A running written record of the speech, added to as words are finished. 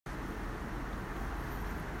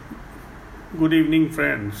Good evening,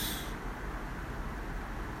 friends.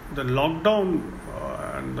 The lockdown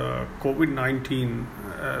and the COVID 19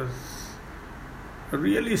 has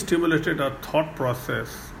really stimulated our thought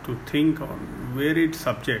process to think on varied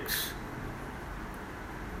subjects.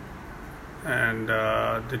 And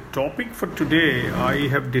the topic for today, I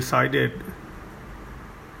have decided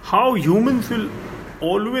how humans will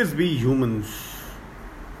always be humans.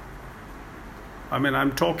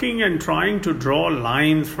 I'm talking and trying to draw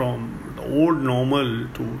lines from the old normal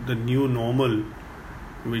to the new normal,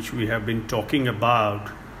 which we have been talking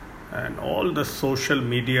about. And all the social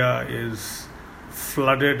media is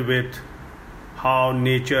flooded with how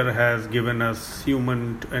nature has given us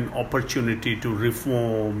human an opportunity to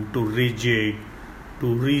reform, to rejig, to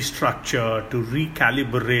restructure, to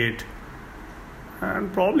recalibrate,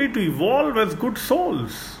 and probably to evolve as good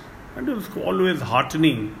souls. And it was always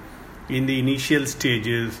heartening in the initial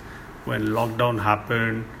stages when lockdown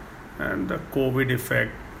happened and the COVID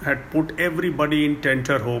effect had put everybody in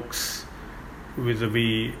tenterhooks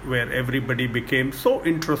vis-a-vis, where everybody became so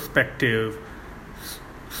introspective,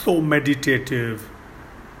 so meditative,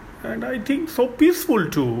 and I think so peaceful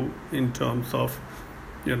too, in terms of,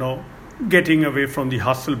 getting away from the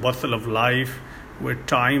hustle bustle of life where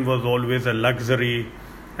time was always a luxury.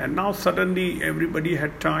 And now suddenly everybody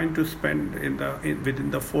had time to spend within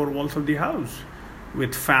the four walls of the house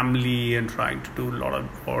with family and trying to do a lot of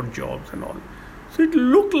odd jobs and all. So it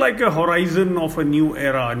looked like a horizon of a new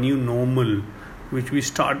era, a new normal, which we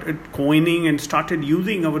started coining and started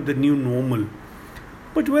using our the new normal.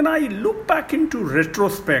 But when I look back into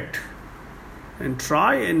retrospect and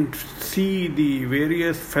try and see the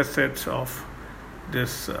various facets of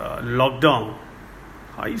this lockdown,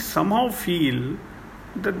 I somehow feel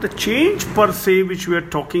that the change per se which we are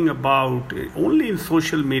talking about only in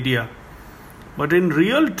social media, but in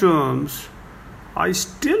real terms, I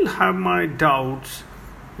still have my doubts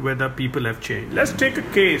whether people have changed. Let's take a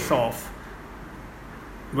case of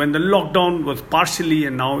when the lockdown was partially,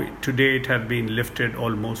 and now today it has been lifted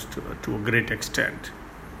almost to a great extent.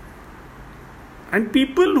 And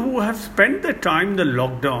people who have spent their time in the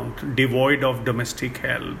lockdown devoid of domestic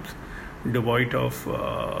help, devoid of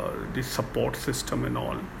the support system and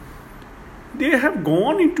all, they have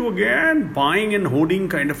gone into again buying and hoarding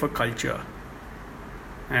kind of a culture.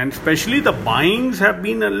 And especially the buyings have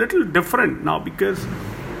been a little different now, because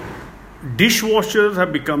dishwashers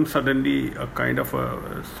have become suddenly a kind of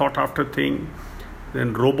a sought after thing.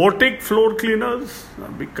 Then robotic floor cleaners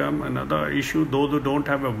have become another issue. Those who don't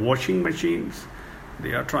have a washing machines,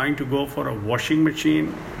 they are trying to go for a washing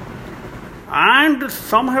machine. And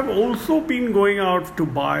some have also been going out to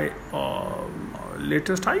buy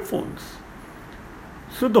latest iPhones.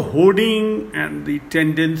 So the hoarding and the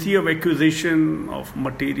tendency of acquisition of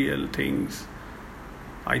material things,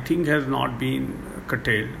 I think, has not been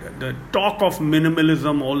curtailed. The talk of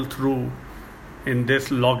minimalism all through in this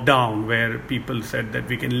lockdown, where people said that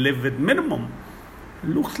we can live with minimum,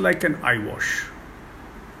 looks like an eyewash.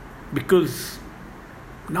 Because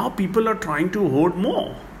now people are trying to hoard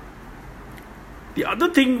more. The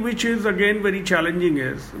other thing which is again very challenging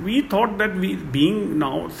is we thought that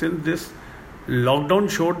since this lockdown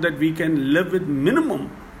showed that we can live with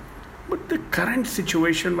minimum, but the current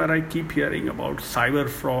situation where I keep hearing about cyber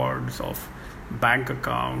frauds of bank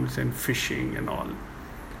accounts and phishing and all,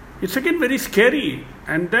 it's again very scary.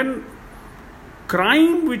 And then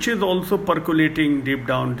crime, which is also percolating deep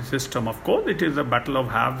down the system. Of course, it is a battle of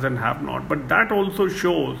haves and have not, but that also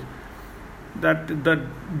shows that the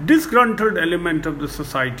disgruntled element of the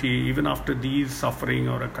society, even after these suffering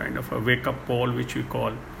or a kind of a wake-up call, which we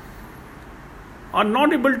call, are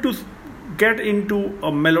not able to get into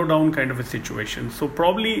a mellow down kind of a situation. So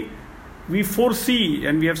probably we foresee,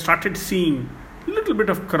 and we have started seeing a little bit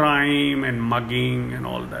of crime and mugging and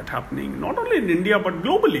all that happening, not only in India but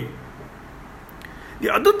globally. The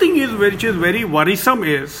other thing is, which is very worrisome,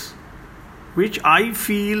 is, which I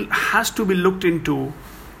feel has to be looked into,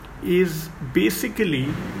 is basically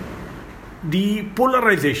the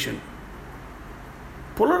polarization.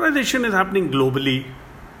 Polarization is happening globally,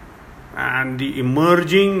 and the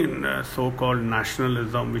emerging so-called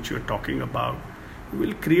nationalism which we're talking about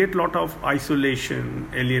will create a lot of isolation,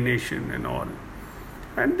 alienation and all.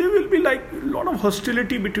 And there will be like a lot of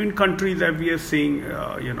hostility between countries that we are seeing,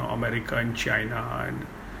 America and China, and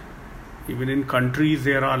even in countries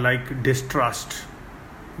there are like distrust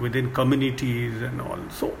within communities and all.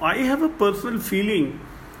 So I have a personal feeling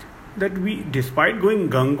that we, despite going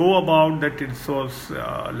gung-ho about that it was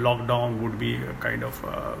lockdown would be a kind of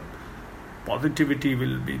positivity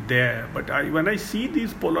will be there, but when I see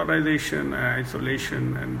this polarization,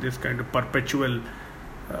 isolation and this kind of perpetual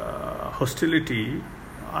hostility,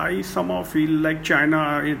 I somehow feel like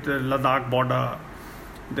China at the Ladakh border,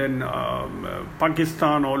 then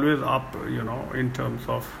Pakistan always up, in terms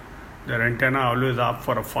of their antenna always up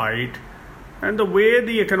for a fight. And the way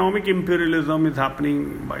the economic imperialism is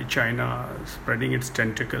happening by China, spreading its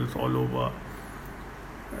tentacles all over,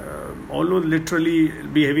 almost literally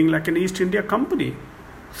behaving like an East India Company.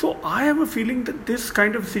 So I have a feeling that this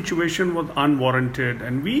kind of situation was unwarranted,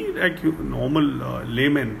 and we, like normal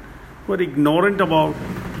laymen, were ignorant about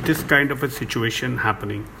this kind of a situation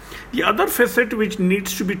happening. The other facet which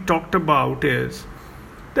needs to be talked about is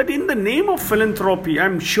that in the name of philanthropy,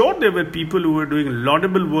 I'm sure there were people who were doing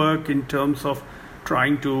laudable work in terms of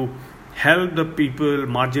trying to help the people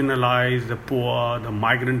marginalized, the poor, the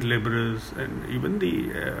migrant laborers, and even the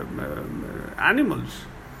animals.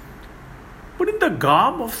 But in the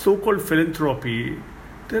garb of so-called philanthropy,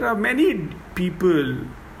 there are many people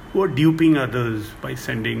who are duping others by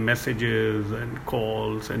sending messages and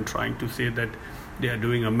calls and trying to say that they are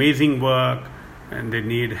doing amazing work and they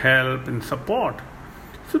need help and support.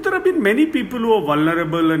 So there have been many people who are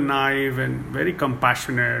vulnerable and naive and very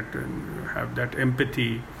compassionate and have that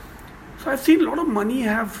empathy. So I've seen a lot of money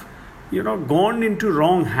have, gone into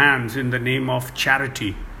wrong hands in the name of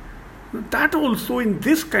charity. That also in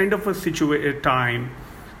this kind of a time,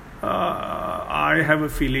 I have a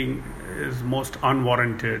feeling is most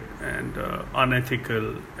unwarranted and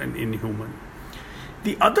unethical and inhuman.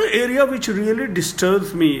 The other area which really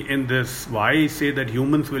disturbs me in this, why I say that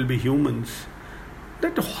humans will be humans,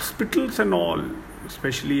 that hospitals and all,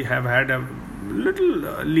 especially have had a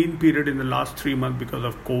little lean period in the last 3 months because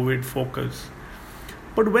of COVID focus.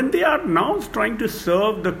 But when they are now trying to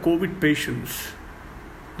serve the COVID patients,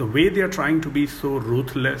 the way they are trying to be so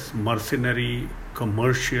ruthless, mercenary,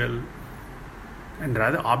 commercial, and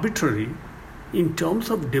rather arbitrary in terms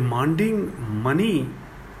of demanding money,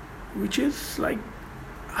 which is like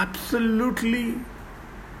absolutely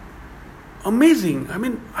amazing. I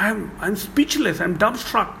mean, I'm speechless. I'm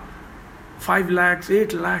dumbstruck. 5 lakhs,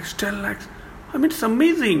 8 lakhs, 10 lakhs. I mean, it's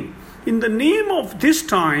amazing. In the name of this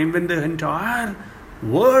time, when the entire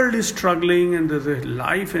world is struggling and there's a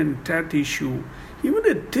life and death issue, even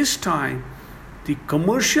at this time, the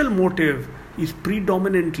commercial motive is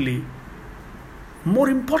predominantly more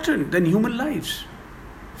important than human lives.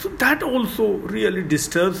 So that also really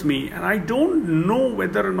disturbs me. And I don't know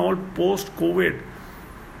whether and all post-COVID,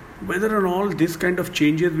 whether and all this kind of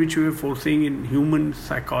changes which we are forcing in human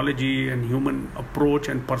psychology and human approach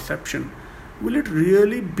and perception, will it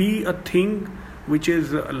really be a thing which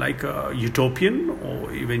is like a utopian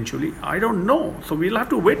or eventually? I don't know. So we'll have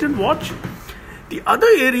to wait and watch. The other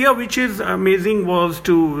area which is amazing was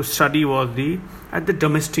to study was at the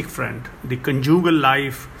domestic front, the conjugal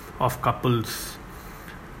life of couples.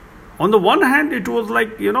 On the one hand, it was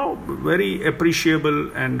like, very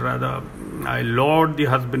appreciable, and rather I laud the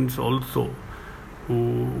husbands also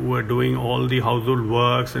who were doing all the household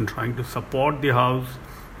works and trying to support the house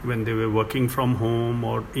when they were working from home,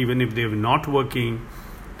 or even if they were not working,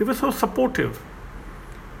 they were so supportive.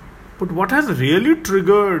 But what has really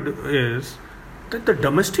triggered is that the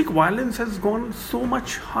domestic violence has gone so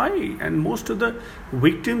much high, and most of the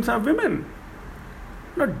victims are women.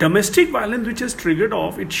 Now, domestic violence which is triggered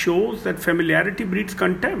off, it shows that familiarity breeds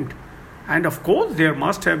contempt. And of course, there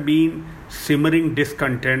must have been simmering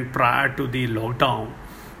discontent prior to the lockdown.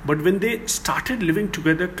 But when they started living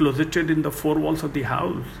together closeted in the four walls of the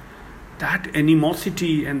house, that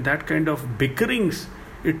animosity and that kind of bickerings,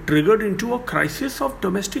 it triggered into a crisis of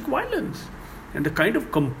domestic violence. And the kind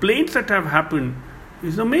of complaints that have happened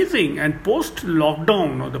is amazing. And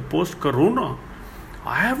post-lockdown or the post-corona,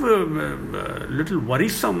 I have a little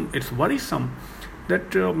worrisome, it's worrisome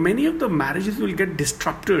that many of the marriages will get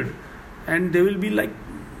disrupted and there will be like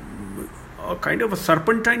a kind of a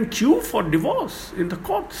serpentine queue for divorce in the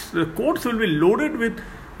courts. The courts will be loaded with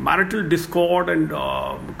marital discord and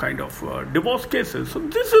divorce cases. So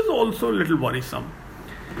this is also a little worrisome.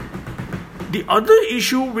 The other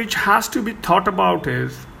issue which has to be thought about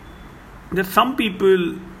is that some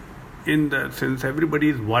people, since everybody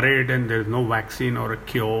is worried and there is no vaccine or a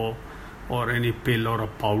cure or any pill or a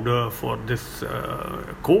powder for this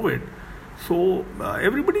COVID, so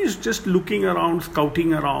everybody is just looking around,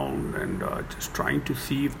 scouting around, and just trying to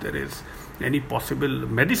see if there is any possible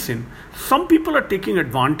medicine. Some people are taking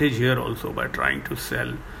advantage here also by trying to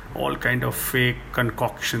sell all kind of fake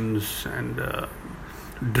concoctions and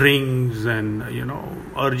drinks and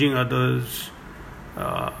urging others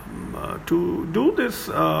to do this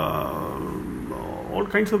all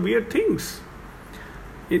kinds of weird things.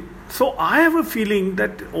 So I have a feeling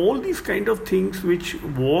that all these kind of things, which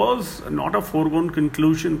was not a foregone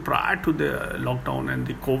conclusion prior to the lockdown and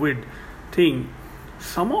the COVID thing,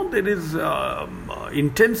 somehow there is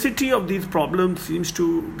intensity of these problems seems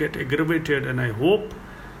to get aggravated, and I hope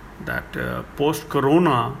that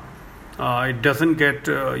post-corona it doesn't get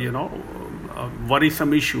a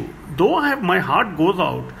worrisome issue. Though my heart goes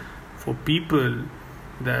out for people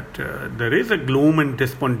that there is a gloom and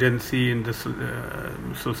despondency in this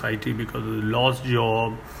society because of the lost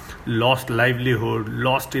job, lost livelihood,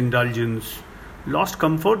 lost indulgence, lost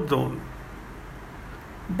comfort zone.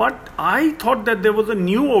 But I thought that there was a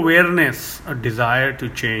new awareness, a desire to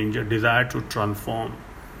change, a desire to transform.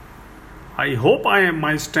 I hope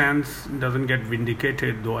my stance doesn't get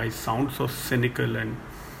vindicated, though I sound so cynical and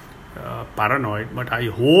paranoid. But I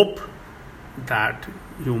hope that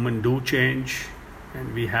humans do change,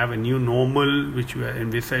 and we have a new normal which we are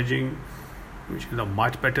envisaging, which is a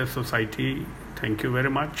much better society. Thank you very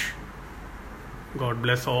much. God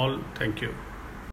bless all. Thank you.